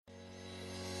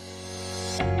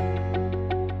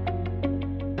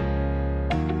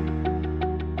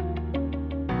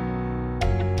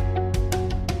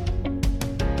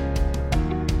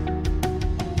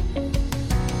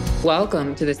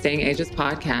Welcome to the Staying Ageless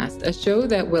podcast, a show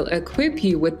that will equip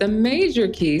you with the major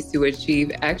keys to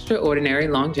achieve extraordinary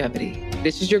longevity.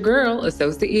 This is your girl,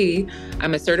 Asosa E.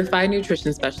 I'm a certified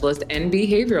nutrition specialist and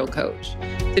behavioral coach.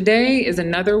 Today is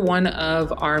another one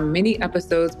of our mini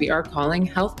episodes we are calling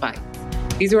Health Bites.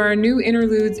 These are our new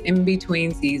interludes in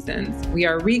between seasons. We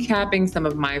are recapping some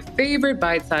of my favorite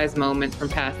bite-sized moments from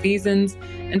past seasons,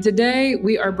 and today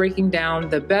we are breaking down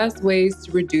the best ways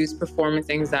to reduce performance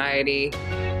anxiety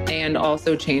and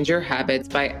also change your habits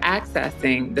by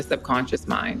accessing the subconscious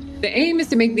mind. The aim is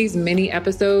to make these mini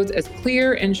episodes as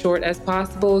clear and short as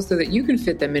possible so that you can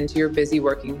fit them into your busy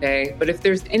working day. But if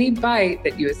there's any bite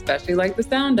that you especially like the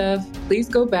sound of, please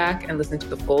go back and listen to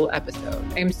the full episode.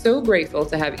 I am so grateful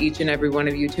to have each and every one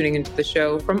of you tuning into the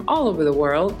show from all over the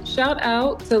world. Shout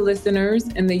out to listeners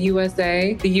in the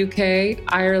USA, the UK,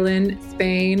 Ireland,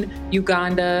 Spain,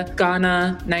 Uganda,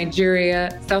 Ghana,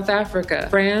 Nigeria, South Africa,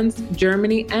 France,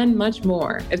 Germany, and much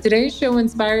more. If today's show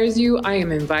inspires you, I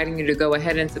am inviting you to go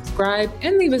ahead and subscribe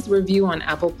and leave us a review on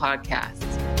Apple Podcasts.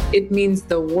 It means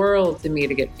the world to me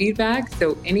to get feedback,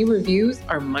 so any reviews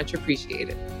are much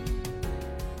appreciated.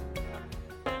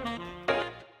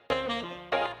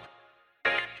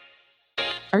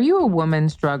 Are you a woman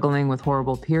struggling with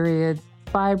horrible periods,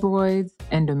 fibroids,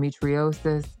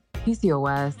 endometriosis,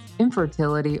 PCOS,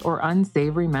 infertility, or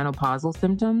unsavory menopausal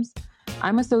symptoms?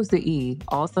 I'm Asosa E,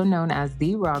 also known as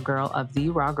The Raw Girl of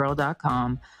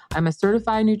TheRawGirl.com. I'm a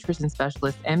certified nutrition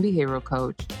specialist and behavioral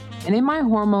coach. And in my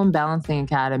Hormone Balancing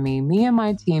Academy, me and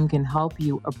my team can help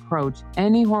you approach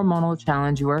any hormonal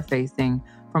challenge you are facing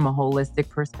from a holistic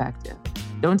perspective.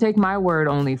 Don't take my word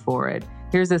only for it.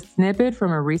 Here's a snippet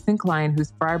from a recent client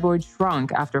whose fibroid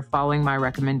shrunk after following my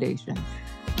recommendations.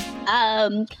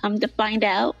 Come to find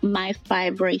out, my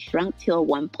fibroid shrunk to a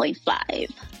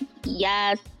 1.5.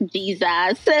 Yes,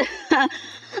 Jesus.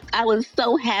 I was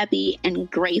so happy and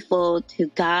grateful to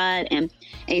God and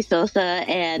Asosa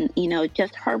and,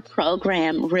 just her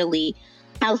program really.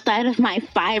 Outside of my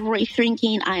fibroid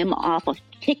shrinking, I am off of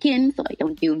chicken, so I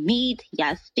don't do meat.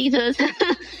 Yes, Jesus.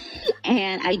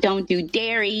 And I don't do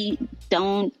dairy.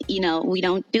 We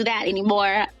don't do that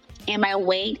anymore. And my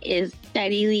weight is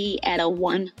steadily at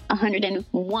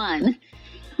 101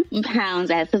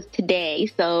 pounds as of today.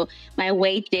 So my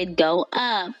weight did go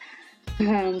up.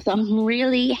 So I'm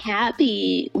really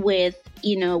happy with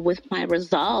my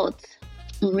results.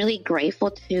 I'm really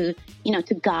grateful to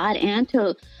God and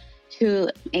to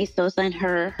Asosa and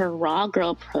her Raw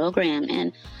Girl program.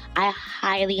 And I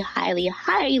highly, highly,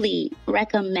 highly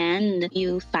recommend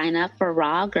you sign up for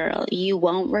Raw Girl. You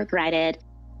won't regret it.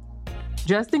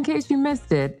 Just in case you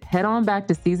missed it, head on back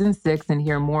to season 6 and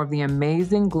hear more of the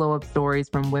amazing glow-up stories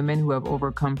from women who have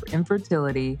overcome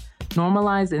infertility,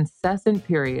 normalized incessant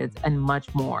periods, and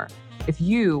much more. If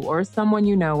you or someone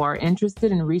you know are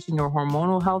interested in reaching your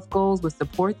hormonal health goals with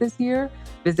support this year,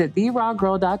 visit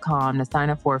TheRawGirl.com to sign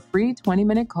up for a free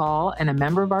 20-minute call, and a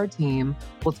member of our team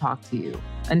will talk to you.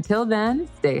 Until then,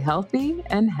 stay healthy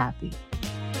and happy.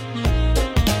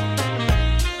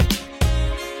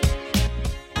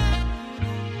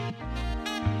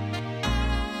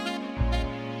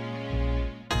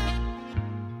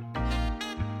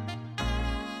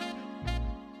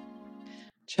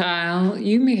 Child,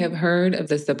 you may have heard of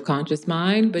the subconscious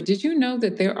mind, but did you know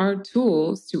that there are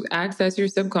tools to access your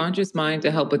subconscious mind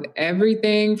to help with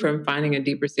everything from finding a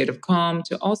deeper state of calm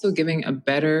to also giving a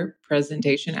better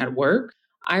presentation at work?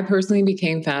 I personally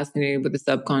became fascinated with the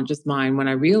subconscious mind when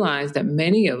I realized that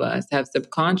many of us have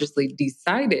subconsciously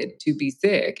decided to be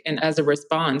sick, and as a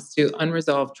response to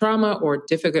unresolved trauma or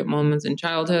difficult moments in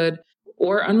childhood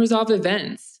or unresolved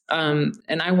events.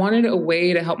 And I wanted a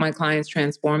way to help my clients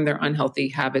transform their unhealthy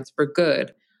habits for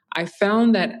good. I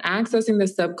found that accessing the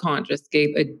subconscious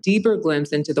gave a deeper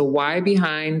glimpse into the why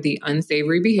behind the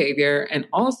unsavory behavior and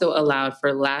also allowed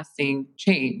for lasting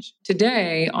change.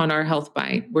 Today on our Health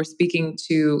Bite, we're speaking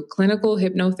to clinical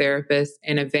hypnotherapist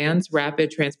and advanced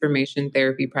rapid transformation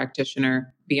therapy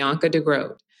practitioner, Bianca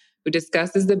DeGroat, who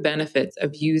discusses the benefits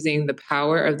of using the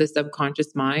power of the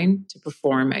subconscious mind to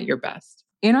perform at your best.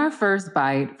 In our first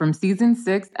bite from season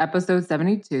 6, episode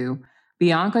 72,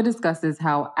 Bianca discusses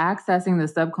how accessing the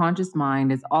subconscious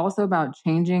mind is also about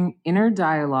changing inner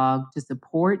dialogue to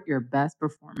support your best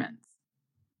performance.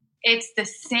 It's the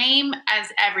same as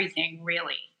everything,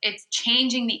 really. It's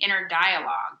changing the inner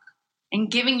dialogue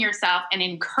and giving yourself an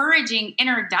encouraging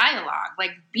inner dialogue,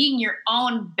 like being your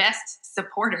own best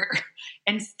supporter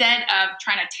instead of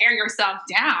trying to tear yourself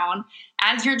down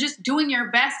as you're just doing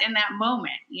your best in that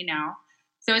moment,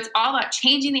 So it's all about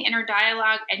changing the inner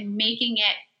dialogue and making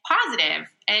it positive.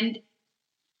 And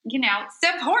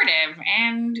supportive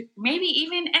and maybe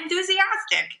even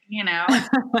enthusiastic,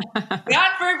 God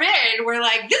forbid, we're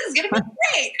like, this is going to be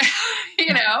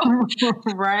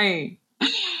great, Right.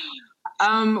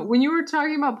 When you were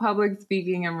talking about public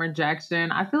speaking and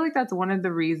rejection, I feel like that's one of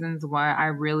the reasons why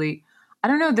I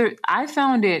don't know, I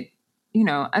found it,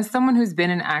 as someone who's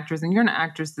been an actress, and you're an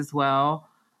actress as well,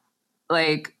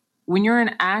 like when you're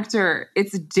an actor,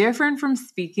 it's different from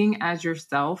speaking as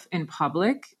yourself in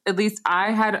public. At least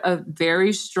I had a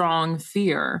very strong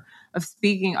fear of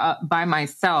speaking up by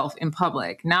myself in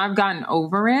public. Now I've gotten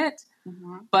over it.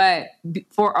 Mm-hmm. But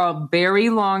for a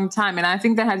very long time, and I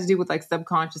think that had to do with like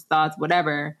subconscious thoughts,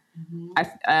 whatever. Mm-hmm.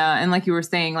 And like you were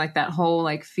saying, like that whole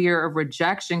like fear of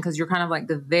rejection, because you're kind of like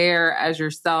there as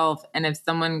yourself. And if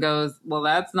someone goes, well,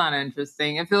 that's not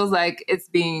interesting, it feels like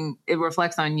it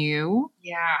reflects on you.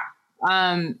 Yeah.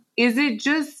 Is it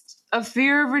just a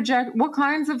fear of rejection? What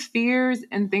kinds of fears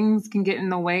and things can get in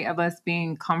the way of us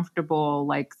being comfortable,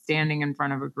 like standing in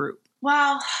front of a group?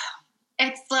 Well,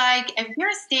 it's like if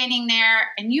you're standing there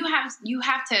and you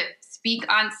have to speak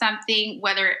on something,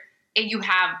 whether you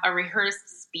have a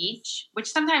rehearsed speech,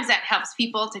 which sometimes that helps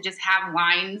people to just have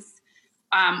lines,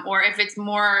 or if it's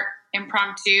more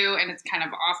impromptu and it's kind of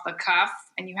off the cuff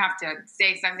and you have to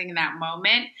say something in that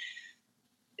moment.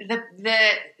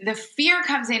 The fear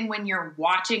comes in when you're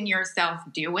watching yourself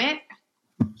do it.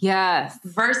 Yes.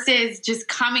 Versus just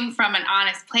coming from an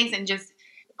honest place and just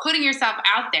putting yourself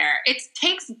out there. It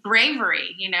takes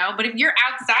bravery, but if you're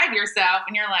outside yourself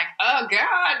and you're like, oh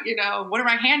God, what are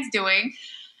my hands doing?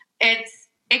 It's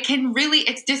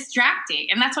distracting.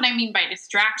 And that's what I mean by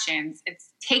distractions.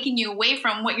 It's taking you away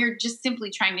from what you're just simply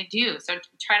trying to do. So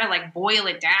try to like boil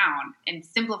it down and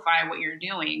simplify what you're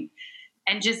doing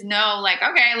and just know like,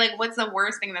 okay, like what's the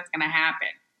worst thing that's going to happen?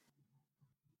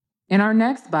 In our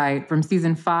next bite from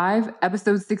season 5,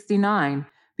 episode 69,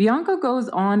 Bianca goes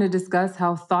on to discuss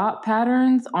how thought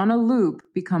patterns on a loop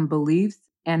become beliefs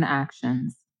and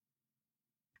actions.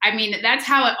 I mean, that's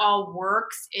how it all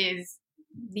works is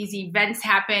these events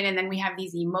happen and then we have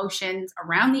these emotions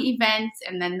around the events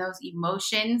and then those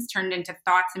emotions turned into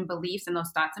thoughts and beliefs and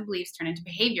those thoughts and beliefs turn into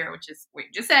behavior, which is what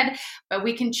you just said. But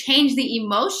we can change the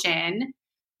emotion,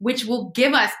 which will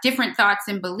give us different thoughts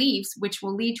and beliefs, which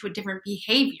will lead to a different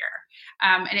behavior.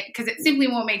 Because it simply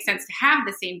won't make sense to have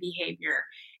the same behavior.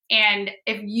 And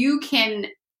if you can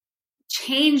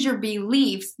change your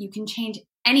beliefs, you can change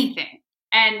anything.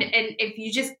 And if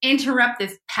you just interrupt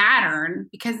this pattern,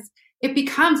 because it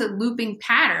becomes a looping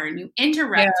pattern, you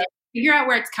interrupt it, figure out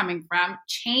where it's coming from,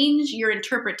 change your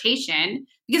interpretation,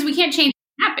 because we can't change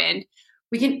what happened.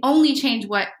 We can only change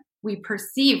what we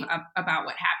perceive about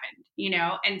what happened,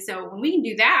 And so when we can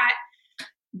do that,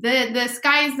 the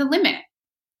sky is the limit,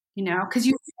 because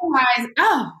you realize,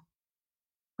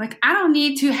 like, I don't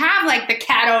need to have like the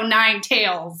cat o' nine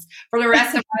tails for the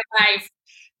rest of my life,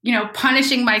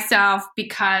 punishing myself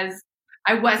because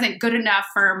I wasn't good enough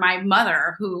for my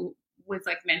mother who was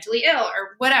like mentally ill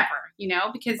or whatever,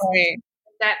 because they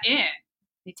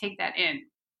take that in.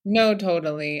 No,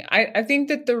 totally. I think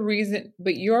that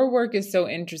but your work is so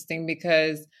interesting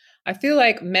because I feel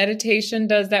like meditation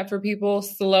does that for people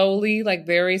slowly, like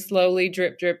very slowly,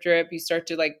 drip, drip, drip. You start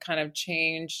to like kind of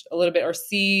change a little bit or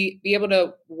be able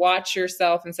to watch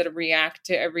yourself instead of react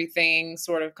to everything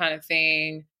sort of kind of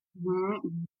thing. Mm-hmm.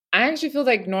 I actually feel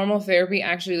like normal therapy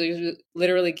actually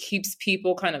literally keeps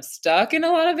people kind of stuck in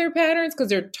a lot of their patterns because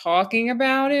they're talking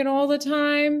about it all the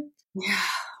time. Yeah.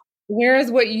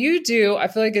 Whereas what you do, I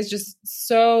feel like it's just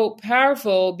so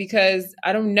powerful because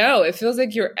I don't know, it feels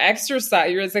like you're it's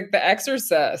like the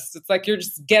exorcist. It's like you're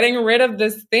just getting rid of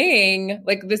this thing,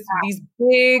 like these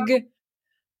big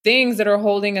things that are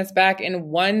holding us back in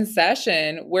one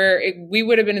session where we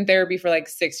would have been in therapy for like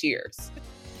 6 years.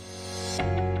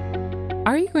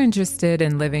 Are you interested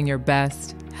in living your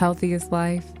best, healthiest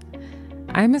life?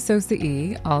 I'm Asosa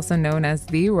E., also known as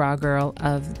The Raw Girl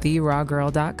of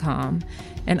TheRawGirl.com,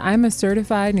 and I'm a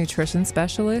certified nutrition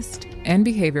specialist and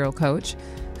behavioral coach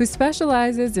who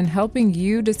specializes in helping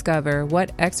you discover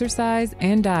what exercise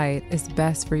and diet is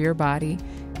best for your body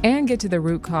and get to the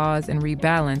root cause and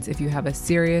rebalance if you have a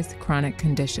serious chronic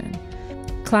condition.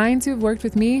 Clients who've worked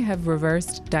with me have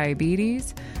reversed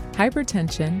diabetes,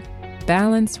 hypertension,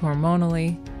 balanced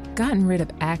hormonally, gotten rid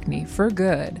of acne for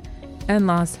good, and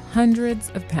lost hundreds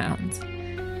of pounds.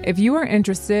 If you are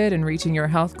interested in reaching your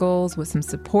health goals with some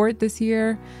support this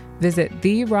year, visit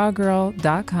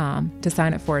TheRawGirl.com to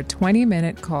sign up for a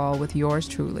 20-minute call with yours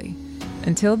truly.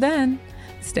 Until then,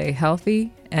 stay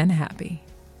healthy and happy.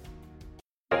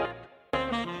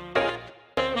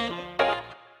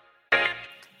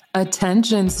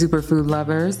 Attention, superfood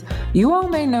lovers. You all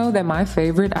may know that my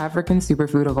favorite African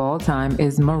superfood of all time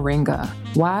is moringa.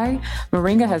 Why?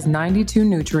 Moringa has 92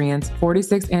 nutrients,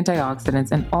 46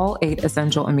 antioxidants, and all 8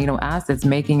 essential amino acids,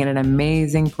 making it an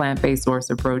amazing plant-based source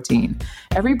of protein.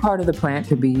 Every part of the plant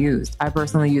could be used. I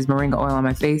personally use moringa oil on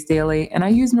my face daily, and I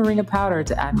use moringa powder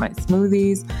to add my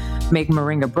smoothies, make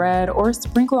moringa bread, or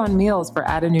sprinkle on meals for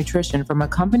added nutrition from a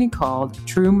company called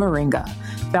True Moringa.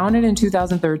 Founded in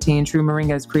 2013, True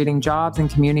Moringa is creating jobs and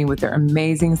community with their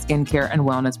amazing skincare and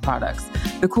wellness products.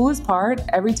 The coolest part,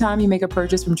 every time you make a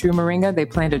purchase from True Moringa, they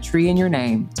plant a tree in your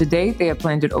name. To date, they have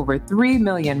planted over 3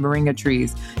 million moringa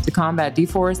trees to combat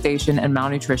deforestation and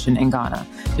malnutrition in Ghana.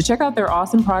 To check out their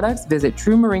awesome products, visit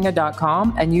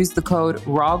truemoringa.com and use the code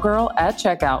RAWGIRL at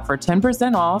checkout for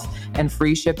 10% off and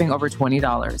free shipping over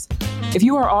 $20. If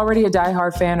you are already a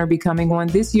diehard fan or becoming one,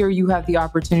 this year you have the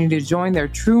opportunity to join their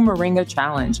True Moringa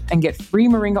Challenge and get free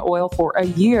moringa oil for a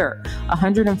year,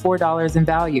 $104 in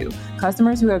value.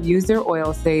 Customers who have used their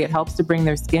oil say it helps to bring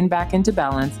their skin back into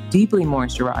balance, deeply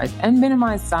moisturize, and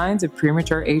minimize signs of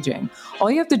premature aging.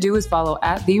 All you have to do is follow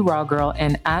 @TheRawGirl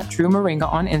and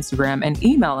 @TrueMoringa on Instagram and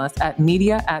email us at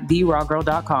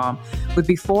media@TheRawGirl.com with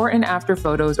before and after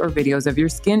photos or videos of your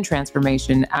skin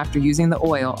transformation after using the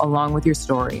oil along with your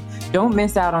story. Don't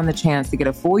miss out on the chance to get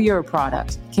a full year of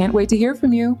product. Can't wait to hear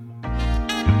from you.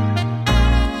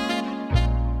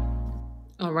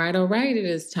 All right. It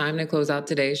is time to close out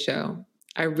today's show.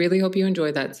 I really hope you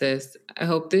enjoyed that, sis. I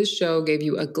hope this show gave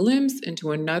you a glimpse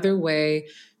into another way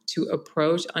to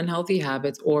approach unhealthy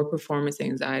habits or performance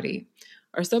anxiety.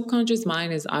 Our subconscious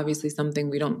mind is obviously something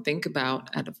we don't think about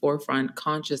at the forefront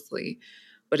consciously,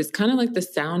 but it's kind of like the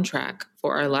soundtrack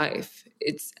for our life.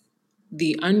 It's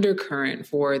the undercurrent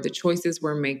for the choices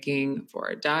we're making, for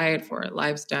our diet, for our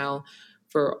lifestyle,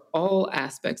 for all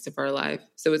aspects of our life.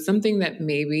 So it's something that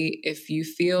maybe if you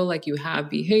feel like you have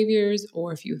behaviors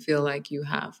or if you feel like you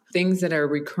have things that are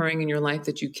recurring in your life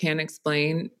that you can't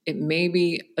explain, it may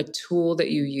be a tool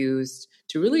that you use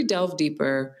to really delve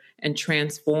deeper and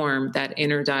transform that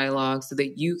inner dialogue so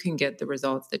that you can get the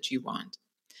results that you want.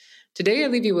 Today, I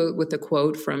leave you with a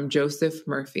quote from Joseph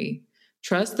Murphy.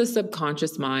 Trust the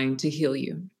subconscious mind to heal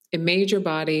you. It made your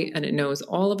body and it knows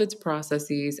all of its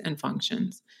processes and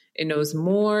functions. It knows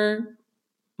more,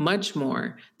 much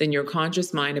more than your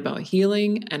conscious mind about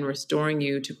healing and restoring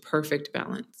you to perfect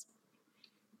balance.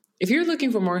 If you're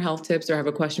looking for more health tips or have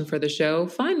a question for the show,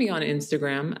 find me on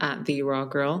Instagram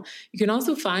 @TheRawGirl. You can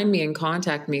also find me and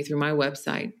contact me through my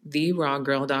website,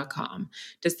 TheRawGirl.com.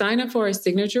 To sign up for our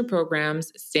signature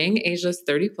programs, Staying Ageless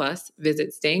 30+,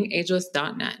 visit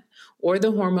StayingAgeless.net. Or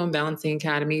the Hormone Balancing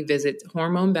Academy, visit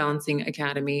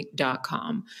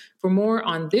HormoneBalancingAcademy.com. For more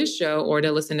on this show or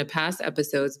to listen to past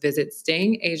episodes, visit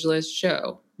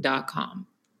StayingAgelessShow.com.